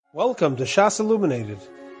Welcome to Shas Illuminated.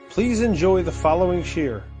 Please enjoy the following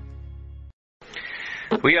shir.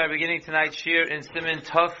 We are beginning tonight's shir in siman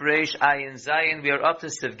Tov Reish Ayin Zayin. We are up to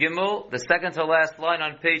Siv Gimel, the second to last line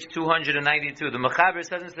on page 292. The Mechaber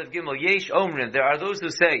says in Siv Gimel, Yesh Omrim, there are those who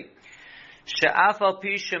say, She'af al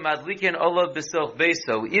pi shemadlikin olav b'soch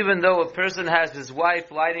beso, even though a person has his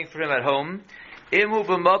wife lighting for him at home, Imu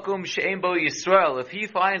b'makum she'en bo Yisrael, if he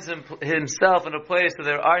finds himself in a place where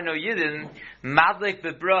there are no Yidden, madlik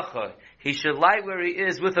b'bracha, he should light where he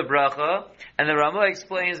is with a bracha, and the Ramah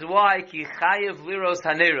explains why, ki chayev liros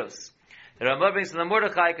haneros. The Ramah brings to the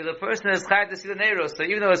Mordechai, because the person is chayev to see the neros, so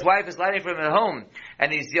even though his wife is lighting for him at home,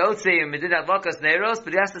 and he's yotzei and medin adlakas neros,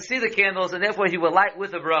 but he has to see the candles, and therefore he will light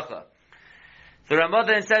with a bracha. The Ramah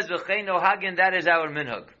then says, v'chein no hagin, that is our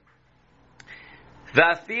minhag.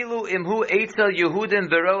 V'afilu imhu eitzel Yehudim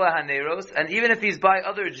beroa haneros, and even if he's by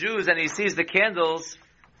other Jews and he sees the candles,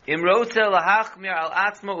 imrotze lahachmir al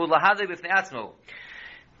atzmo ulahadek b'fnei atzmo.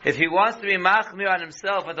 If he wants to be machmir on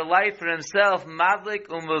himself and to light for himself, madlik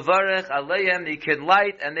u'mevarech aleihem, he can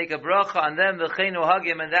light and make a bracha on them, v'chein no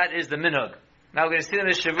hagim, and that is the minhag. Now we're going to see in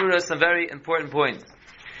the Mishavura some very important points.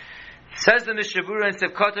 Says the Mishavura in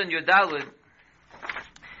Sevkoton Yudalid,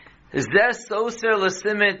 Zeh soser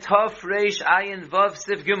l'simen Tov Reish Ayin Vav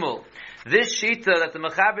Siv Gimel. This shita that the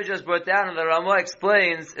Mechaber just brought down and the Ramah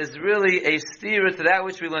explains is really a steer to that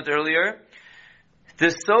which we learned earlier.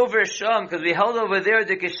 The sover sham, because we held over there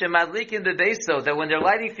the kishemadlikin bebeso, that when they're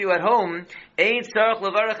lighting for you at home, ain't tzarach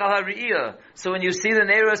levarach al hariyah. So when you see the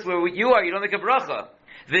neiros where you are, you don't make a bracha.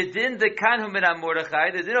 V'din dekanhu min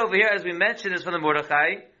ha-Mordechai. The din over here, as we mentioned, is from the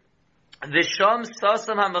Mordechai. V'sham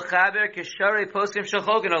sasam ha-mechaber kisharei poskim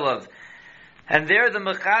shecholkin olav. And there the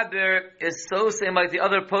mechaber is so same like the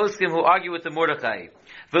other poskim who argue with the Mordechai.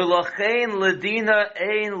 V'lochein ledina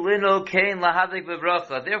ein lino kein lahadlik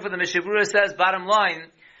b'bracha. Therefore the Mishavura says, bottom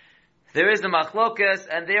line, there is a machlokas,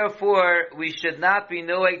 and therefore we should not be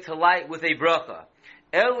noeg to light with a bracha.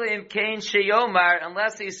 Elim kein sheyomar,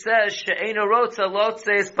 unless he says she'eino rotza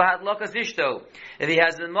lotzeis b'hadlokas ishto. If he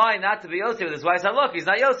has in mind not to be yosei with his wife's hadlok, he's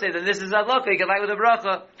not yosei, then this is hadlok, he can light with a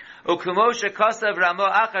bracha. Ukumosha kasav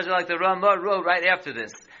Ramah Achash, like the Ramah wrote right after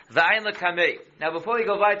this. V'ayin l'kamei. Now before we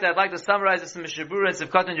go weiter, I'd like to summarize this in Mishabura and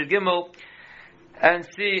Sivkatan Yud Gimel and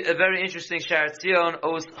see a very interesting Sharatzion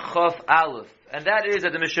Os Chof Aleph. And that is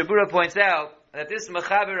that the Mishabura points out that this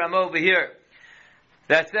Mechaber Ramah over here,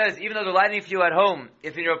 that says, even though they're lighting for you at home,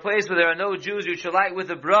 if in your place where there are no Jews, you should light with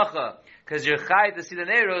a bracha, because you're chayv to see the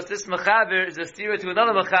neiros, this Mechaber is a steer to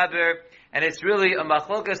another Mechaber, and it's really a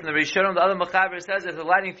machlokas, and the Rishonim, the other Mechaber says, if they're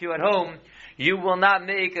lighting for you at home, you will not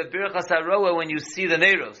make a birchas haroa when you see the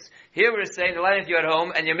neiros. Here we're saying they're lighting for you at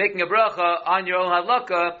home, and you're making a bracha on your own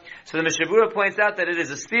hadlaka, so the Mishabura points out that it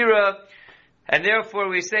is a stira, and therefore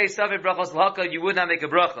we say, Safed brachos l'haka, you would not make a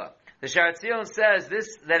bracha. The Sharatzion says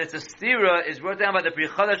this, that it's a stira, is brought down by the Pri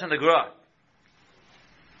Chadash and the Gra.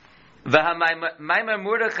 V'ha-Maimar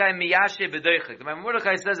Mordechai miyashe b'doichik. The Maimar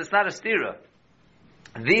Mordechai says it's not a stira.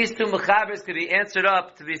 These two Mechabers could be answered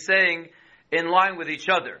up to be saying in line with each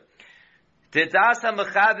other. The Das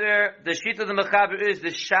HaMechaber, the sheet of the Mechaber is the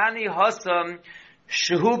Shani Hasam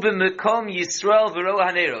Shehu b'Mekom Yisrael v'Ro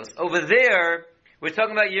Haneros. Over there, we're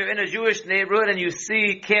talking about you're in a Jewish neighborhood and you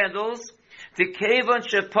see candles. The Kevon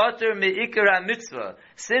shepater meikar ha-mitzvah.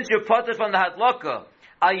 Since you're pater from the hadlaka,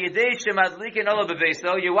 al yedei shemadlikin olav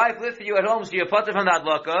bebeso, your wife lives for you at home, so you're pater from the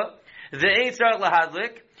hadlaka. The ein tzarach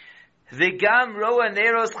lahadlik. The gam roa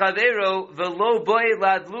neros chavero v'lo boy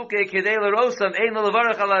ladluke kedei l'rosam ein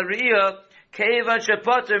l'levarach al hariyah kevon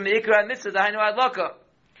shepater meikar ha-mitzvah dahainu hadlaka.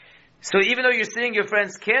 So even though you're seeing your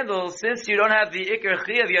friend's candles, since you don't have the ikar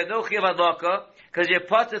chiyav, you have no chiyav hadlaka, because you're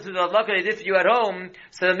pater through the hadlaka they did for you at home,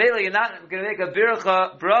 so the mele you're not going to make a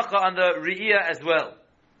bracha on the riyah as well.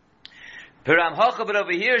 But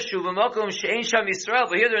over here, shuvamokum she'ein sham Yisrael,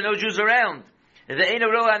 but here there are no Jews around. The ein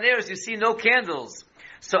roa haneros, you see no candles.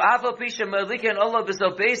 So afal pisha malikin olav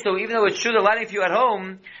b'sobeso, even though it's true they're lighting for you at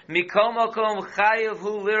home, mikom makom chayev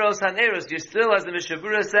hu liros haneros, you're still, as the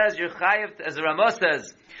Mishabura says, you're chayev, as the Ramah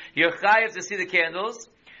says, you're chayev to see the candles.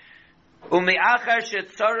 Ume'achar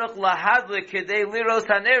shetzarach lahadlik kedei liros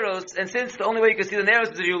haneros, and since the only way you can see the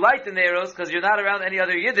neros is if you light the neros, because you're not around any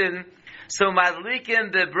other yidden, so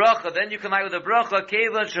madlikin the bracha, then you come out with a bracha,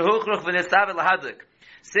 kevan shehuchruch v'nesavet lahadlik.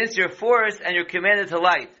 Since you're forced and you're commanded to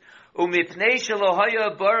light. Umipnei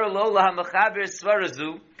shelohaya bar lo lahamechaber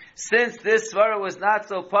svarazu, since this svara was not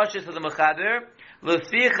so pashut to the mechaber,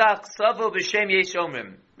 lefichach savo b'shem yesh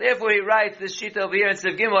omrim. Therefore he writes this sheet over here in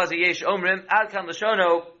Siv Gimel as a yesh omrim, ad kan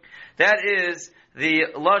lashono. That is the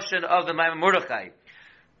lashon of the Maimon Mordechai.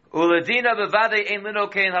 Uladina bevade ein lino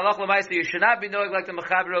kein halach l'maisa. You should not be knowing like the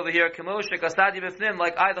mechaber over here. Kemo shekasadi b'fnim,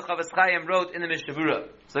 like I the Chavas Chaim wrote in the Mishnah Berurah.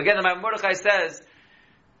 So again, the Maimon Mordechai says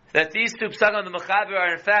that these two psagim of the mechaber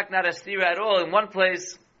are in fact not a stira at all. In one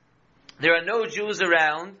place, there are no Jews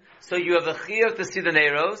around, so you have a chiyuv to see the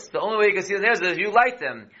neros. The only way you can see the neros is if you light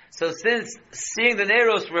them. So since seeing the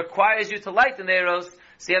neros requires you to light the neros,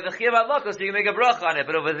 so you have the chiyuv adlaka, so you can make a bracha on it.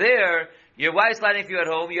 But over there, your wife's lighting for you at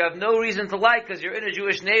home, you have no reason to light because you're in a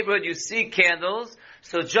Jewish neighborhood, you see candles,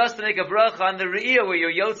 so just to make a bracha on the re'iyah where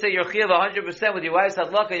you're yotze your chiyuv 100% with your wife's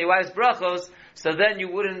adlaka and your wife's brachos, so then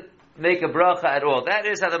you wouldn't make a bracha at all. That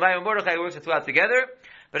is how the Maimon Mordechai works it throughout together.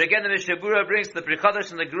 But again, the Mishnah Berurah brings the Pri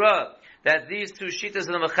Chadash and the Gra that these two shittas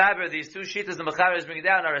of the Mechaber, these two shittas the Mechaber is bringing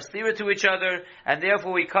down are a stira to each other, and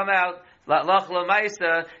therefore we come out lach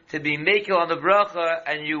l'maisa to be mekel on the bracha,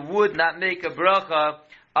 and you would not make a bracha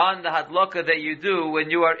on the hadlaka that you do when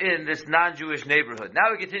you are in this non-Jewish neighborhood.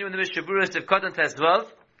 Now we continue in the Mishnah Berurah Sivkot and Tesvav.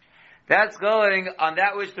 That's going on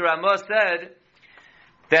that which the Ramah said,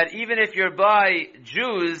 that even if you're by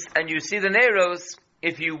Jews and you see the neros,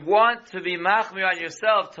 if you want to be machmir on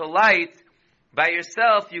yourself to light by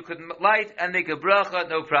yourself, you could light and make a bracha,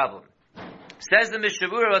 no problem. Says the Mishnah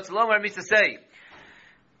Berurah, what's Lomar means to say,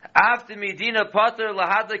 after Medina Potter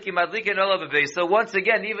lahadlik imadlikin olah b'beis. So once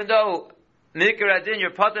again, even though Mikra Adin,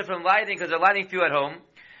 you're potter from lighting because they're lighting for you at home.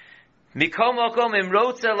 Mikom okom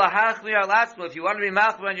imrotze lahachmir al atzmo. If you want to be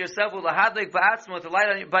machmir on yourself with lahadlik ba'atzmo, to light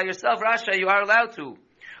on by yourself, Rasha, you are allowed to.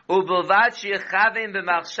 Ubelvad she'chavim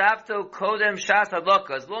b'machshavto kodem shas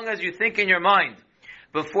hadlaka. As long as you think in your mind,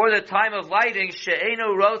 before the time of lighting,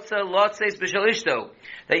 she'eno rotze lotzeis b'shalishto,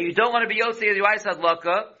 that you don't want to be yotze with your wife's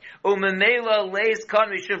hadlaka. Umemela lays kon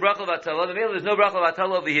mishum bracha vatala. The there's no bracha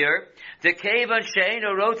vatala over here. The kevan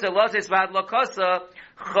she'eno rotze lotzeis v'hadlakasa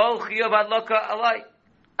chol chiyuv hadlaka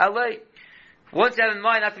alay. Once you have in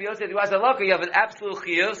mind not to be yotze with your wife's hadlaka, you have an absolute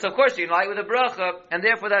chiyuv. So of course you can light with a bracha, and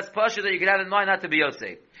therefore that's pasha that you can have in mind not to be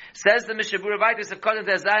yotze. Says the Mishnah Berurah Vaitis of Kodim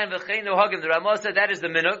Tezayin v'chein no hagim. The Ramah said that is the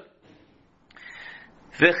minhag.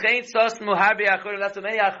 V'chein sos muharbi achodim. That's what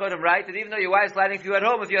many achodim write. That even though your wife's lighting for you at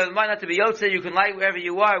home, if you have in mind not to be yotze, you can light wherever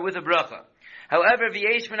you are with a bracha. However,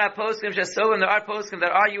 v'yesh min ha-poskim shasovim, there are poskim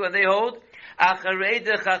that argue and they hold. Acharei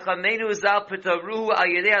de chachamenu zal petaruhu al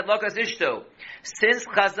yedei adlokas ishto. Since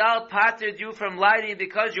Chazal patered you from lighting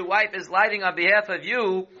because your wife is lighting on behalf of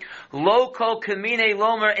you, lo kol kamine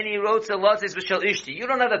lomer any rotze lotzes b'shel ishti. You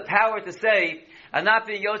don't have the power to say, I'm not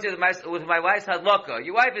being yotze with my wife's hadlaka.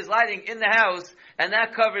 Your wife is lighting in the house, and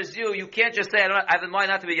that covers you. You can't just say, I have in mind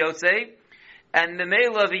not to be yotze. And the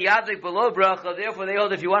meila v'yadlik below bracha, therefore they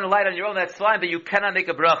hold if you want to light on your own, that's fine, but you cannot make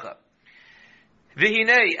a bracha.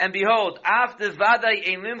 V'hinei, and behold, after vaday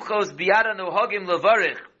ein limchos biyada nohagim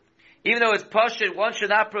levarich, even though it's pashut, one should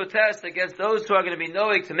not protest against those who are going to be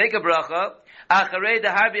knowing to make a bracha. Acharei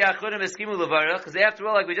deharbi achonim eskimu levarich, because after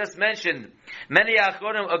all, like we just mentioned, many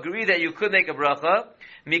achonim agree that you could make a bracha.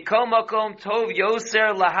 Mikom makom tov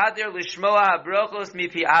yoser lahadir lishmoa habrachos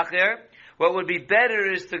mipi acher. What would be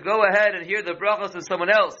better is to go ahead and hear the brachos of someone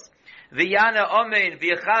else. V'yana omein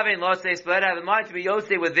v'yachavein loseis, but have in mind to be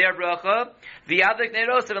yosei with their bracha. V'yadlik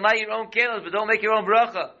neirosav, and light your own candles, but don't make your own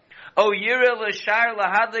bracha. O yira l'shar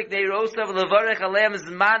lahadlik neirosav levarech aleim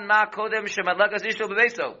zman ma kodem shemadlakas ishto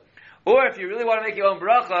bebeso. Or if you really want to make your own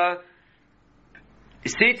bracha,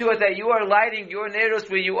 see to it that you are lighting your neiros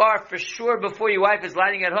where you are for sure before your wife is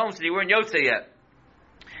lighting at home, so you weren't yotze yet.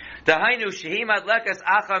 Dahainu shehi madlakas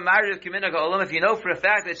achar mariv kiminag ha'olam. If you know for a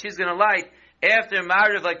fact that she's going to light after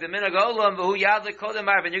mariv like the minag ha'olam, v'hu yadlik kodem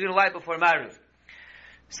mariv, and you're going to light before mariv.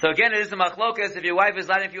 So again, it is a machlokas. If your wife is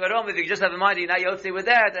lighting for you at home, if you just have in mind you're not yotze with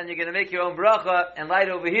that, and you're going to make your own bracha and light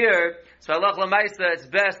over here, so halach l'maisa, it's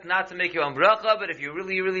best not to make your own bracha, but if you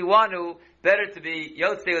really, really want to, better to be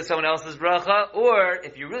yotze with someone else's bracha, or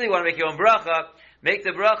if you really want to make your own bracha, make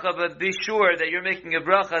the bracha, but be sure that you're making a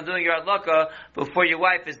bracha and doing your hadlaka before your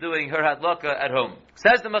wife is doing her hadlaka at home.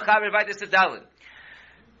 Says the Mechaber Rabbi Tzvi Thaler,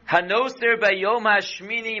 Hanoser bayom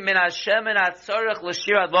hashmini min hashemen hatzorach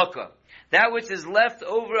l'shir hadlaka. That which is left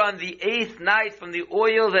over on the 8th night from the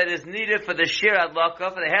oil that is needed for the shir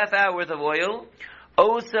hadlaka, for the half hour worth of oil,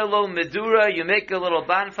 oselo medura, you make a little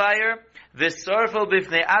bonfire, v'sorfo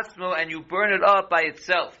bifnei atzmo, and you burn it up by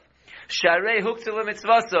itself. Sharei huktzele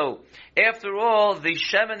mitzvaso. After all, the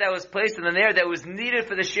shemen that was placed in the nair that was needed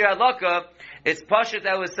for the shir hadlaka, it's pashut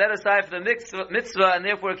that was set aside for the mitzvah, and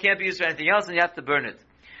therefore it can't be used for anything else, and you have to burn it.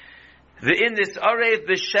 In this arev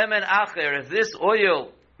b'shemen acher, this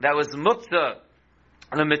oil that was mukta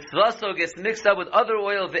the mitzvah so gets mixed up with other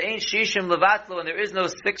oil, the ain't shishim levatlo, and there is no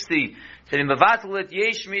 60. So in levatlo it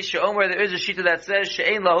yesh mi she'omer, there is a shita that says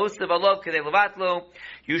she'ein lahosev alav kedei levatlo.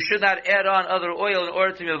 You should not add on other oil in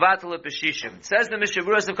order to levatlo it b'shishim. It says the Mishnah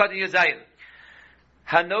Berurah of Katan Yuzayin.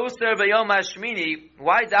 Hanoser b'yom hashmini.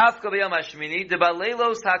 Why dafka b'yom hashmini? The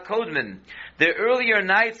baleilos hakodmin. The earlier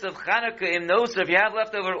nights of Chanuka im noser, if you have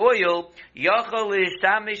leftover oil, yachol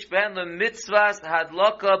lishtamish ben lemitzvahs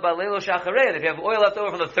hadloka baleilos acharei. If you have oil left over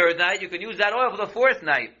from the third night, you can use that oil for the fourth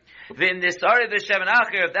night. Then this started the sheven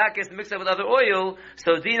acher. If that gets mixed up with other oil,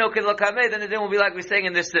 so dino kidlo kameh, then the din will be like we're saying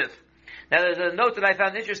in this sif. Now there's a note that I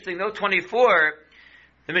found interesting, note 24.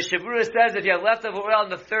 The Mishnah Berurah says if you have leftover oil on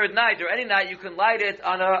the third night or any night, you can light it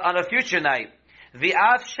on a future night. The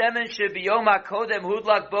af shemen should be yom hakodem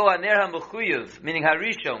hudlak bo haner hamechuyev, meaning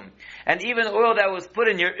harishon, and even oil that was put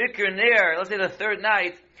in your ikr ner, let's say the third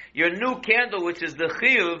night, your new candle, which is the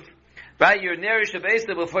chiyuv, right? Your ner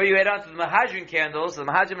shabesa before you head on to the mahajin candles, the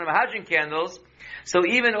mahajim and mahajin candles. So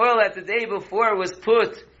even oil that the day before was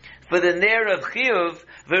put for the ner of chiyuv,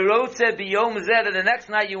 v'rotze biyom zeh, and the next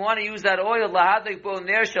night you want to use that oil, lahadlik bo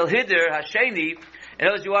ner shel hider hasheni. In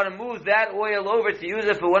other words, you want to move that oil over to use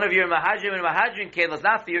it for one of your mahajim and mahajin candles,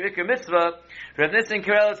 not for your ikr mitzvah. Rav Nissen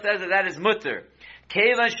Karela says that is mutter.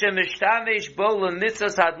 Kevan shemishtamesh bo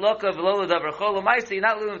lemitzvahs hadloka v'lo l'davar chol. L'maisa, you're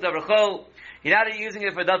not living with davar chol. You're not using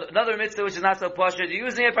it for another mitzvah which is not so pashut. You're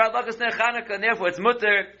using it for hadlokas ner Chanukah, and therefore it's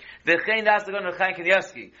mutter. V'chein dasagon v'chein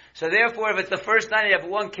kinyaski. So therefore, if it's the first night and you have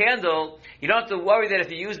one candle, you don't have to worry that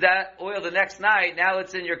if you use that oil the next night, now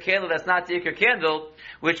it's in your candle that's not the ikr candle,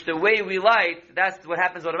 which the way we light, that's what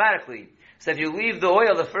happens automatically. So if you leave the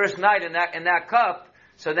oil the first night in that cup,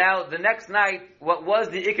 so now the next night, what was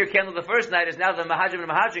the ikr candle the first night is now the mahajim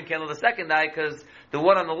and mahajin candle the second night, because the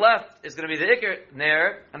one on the left is going to be the ikr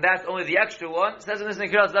ner, and that's only the extra one. It says in this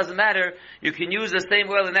nikras, it doesn't matter. You can use the same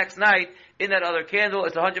oil the next night in that other candle.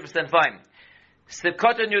 It's 100% fine.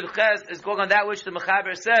 Sivkatan Yudches is going on that which the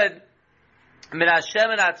Mechaber said, Min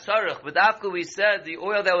Hashem and Atzarech, but after we said the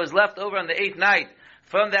oil that was left over on the 8th night,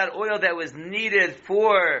 from that oil that was needed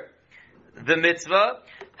for the mitzvah,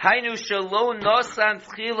 Hainu Shalom Nosan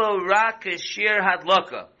Tchilo Rak Shir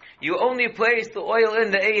Hadlaka. You only placed the oil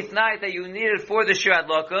in the 8th night that you needed for the Shir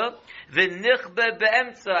Hadlaka, V'nichbe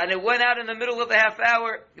be'emtza, and it went out in the middle of the half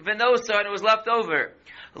hour, V'nosa, and it was left over.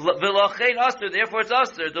 V'lochein aser, therefore it's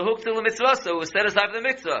aser. The hook to the mitzvah, so it was set aside for the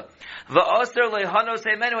mitzvah. V'aser lehanos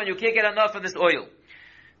hemen, when you can't get enough of this oil.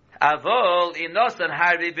 Avol inosan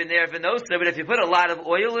harbi b'ner v'noser, but if you put a lot of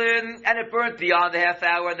oil in and it burnt beyond the half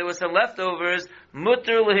hour and there was some leftovers,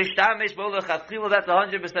 mutter lehishtamesh bo lechatchila, that's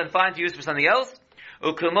 100% fine to use for something else.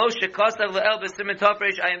 U'kumosh shekasav le'el b'simin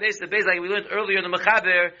tafresh ayin beis beis, like we learned earlier in the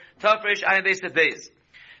Mechaber, tafresh ayin beis beis.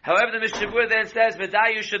 However, the Mishnah Berurah then says,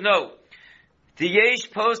 v'day you should know. The yesh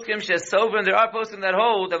poskim shesover, there are poskim that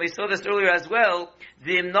hold, and we saw this earlier as well,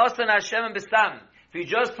 the imnosan Hashem b'stam. If you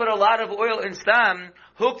just put a lot of oil in stam,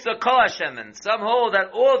 hukza kol hashemen. Some hold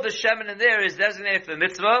that all of the shemen in there is designated for the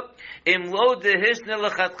mitzvah. Im lo dehisne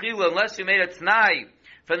lechatchila, unless you made a t'nai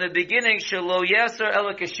from the beginning, shelo yeser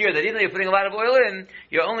ela kashir, that even though you're putting a lot of oil in,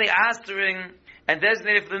 you're only astering and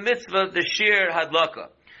designated for the mitzvah the shir hadlaka.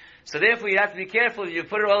 So therefore, you have to be careful. If you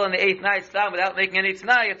put it all in the 8th night stam without making any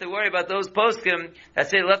t'nai, you have to worry about those poskim that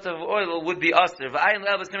say leftover oil would be aser. V'ayin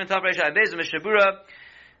le'el b'simin tav reish ayin beis, Mishnah Berurah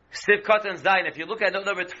Siv Katan Zayin. If you look at note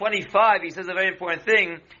number 25, he says a very important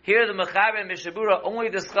thing. Here the Mechaber and Mishnah Berurah only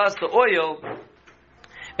discuss the oil.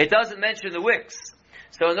 It doesn't mention the wicks.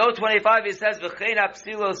 So in note 25 he says, V'chein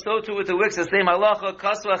apsilo, so too with the wicks, the same halacha,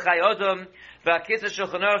 kasva chayodom, v'akitza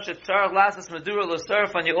shulchan aruch, shetzarach lasas medura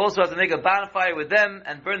l'surf, and you also have to make a bonfire with them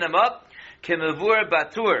and burn them up, kemevur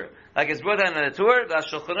batur, like it's brought down in the Tur,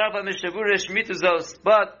 v'ashulchan aruch v'mishnah berurah shmituzos,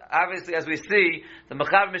 but obviously as we see, the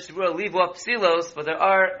Mechaber and Mishnah Berurah leave off psilos, but there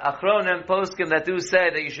are achronim, poskim that do say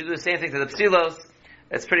that you should do the same thing to the psilos.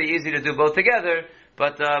 It's pretty easy to do both together,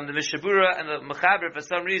 but the Mishnah Berurah and the Mechaber for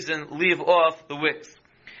some reason leave off the wicks.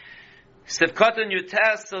 Sivkatan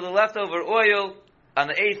Yutes, so the leftover oil on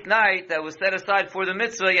the 8th night that was set aside for the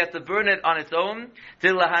mitzvah, you have to burn it on its own.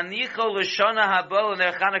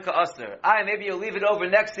 Maybe you'll leave it over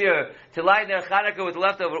next year to light ner Chanukah with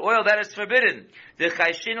leftover oil. That is forbidden.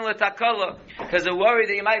 Because they're worried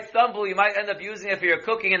that you might stumble, you might end up using it for your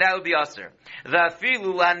cooking, and that would be aser. And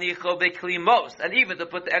even to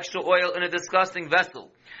put the extra oil in a disgusting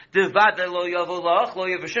vessel. You're not going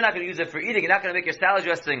to use it for eating. You're not going to make your salad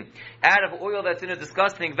dressing out of oil that's in a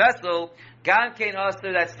disgusting vessel.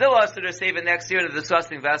 Aser, that's still Aser to save it next year in the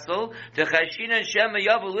disgusting vessel. Because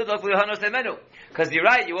you're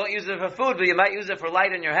right, you won't use it for food, but you might use it for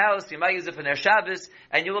light in your house, you might use it for Ner Shabbos,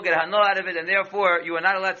 and you will get Hano out of it, and therefore you are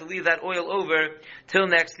not allowed to leave that oil over till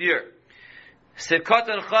next year. This is the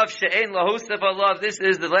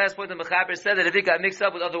last point the Mechaber said, that if it got mixed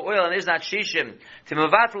up with other oil and it is not shishim, to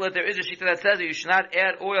mevatel it, there is a shita that says that you should not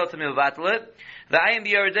add oil to mevatel it. The ayim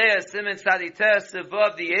biyardea siman tzadites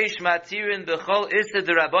above the yesh matirin b'chol issa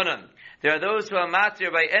d'rabanan. There are those who are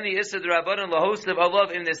matir by any issa d'rabanan lahosav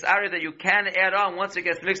alav in this area that you can add on once it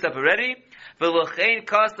gets mixed up already. V'lochein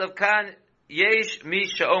cost of kan yesh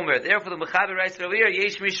misha omer. Therefore, the Mechaber writes over here,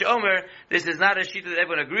 yesh misha omer. This is not a shita that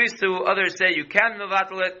everyone agrees to. Others say you can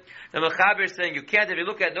mevatel it. The Mechaber is saying you can't. If you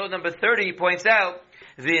look at note number 30, he points out,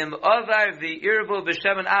 V'im avar v'irbu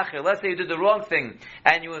b'shemen acher. Let's say you did the wrong thing,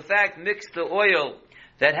 and you in fact mixed the oil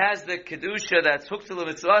that has the kedusha that's hooked to the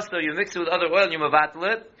mitzvah, so you mix it with other oil and you mevatel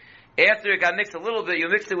it. After it got mixed a little bit, you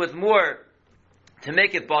mix it with more to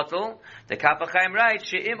make it bottle. The Kapachayim writes,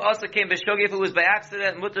 She'im also came b'shogi, if it was by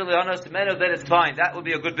accident, mutter le'anos meno, then it's fine. That would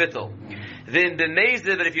be a good bittul. Then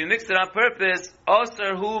b'meiziv, but if you mix it on purpose,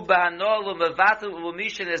 osar hu b'hanol u'mevatel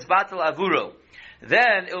u'mishin es batel avuro.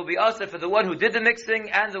 Then it will be also for the one who did the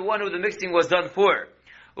mixing and the one who the mixing was done for.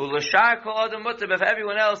 U'lashar kol adam mutter, but for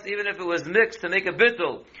everyone else, even if it was mixed to make a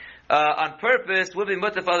bittul, on purpose, would be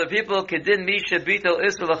mutter for other people. Kedin misha bitel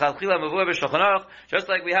isra l'chalchila mavur b'shulchan aruch. Just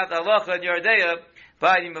like we have the halacha in Yardeya,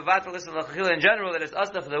 by the mevatel isra l'chalchila in general, that is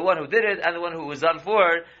asr for the one who did it and the one who was done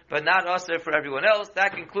for, but not asr for everyone else.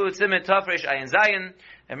 That concludes Siman Tov Reish Ayin Zayin.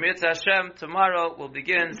 And Mirza Hashem, tomorrow we'll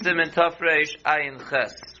begin Siman Tov Reish Ayin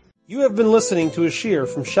Ches. You have been listening to a shiur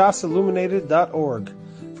from shasilluminated.org.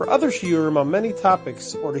 For other shiurim on many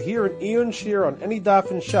topics, or to hear an Iyun shiur on any daf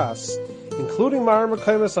in Shas, including Ma'ar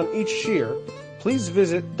Mekaymas on each shiur, please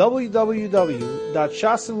visit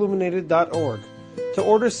www.shasilluminated.org. To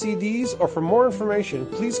order CDs or for more information,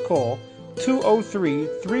 please call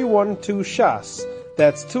 203-312-SHAS.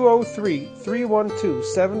 That's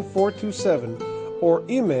 203-312-7427, or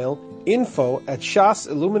email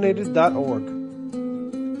info@shasilluminated.org.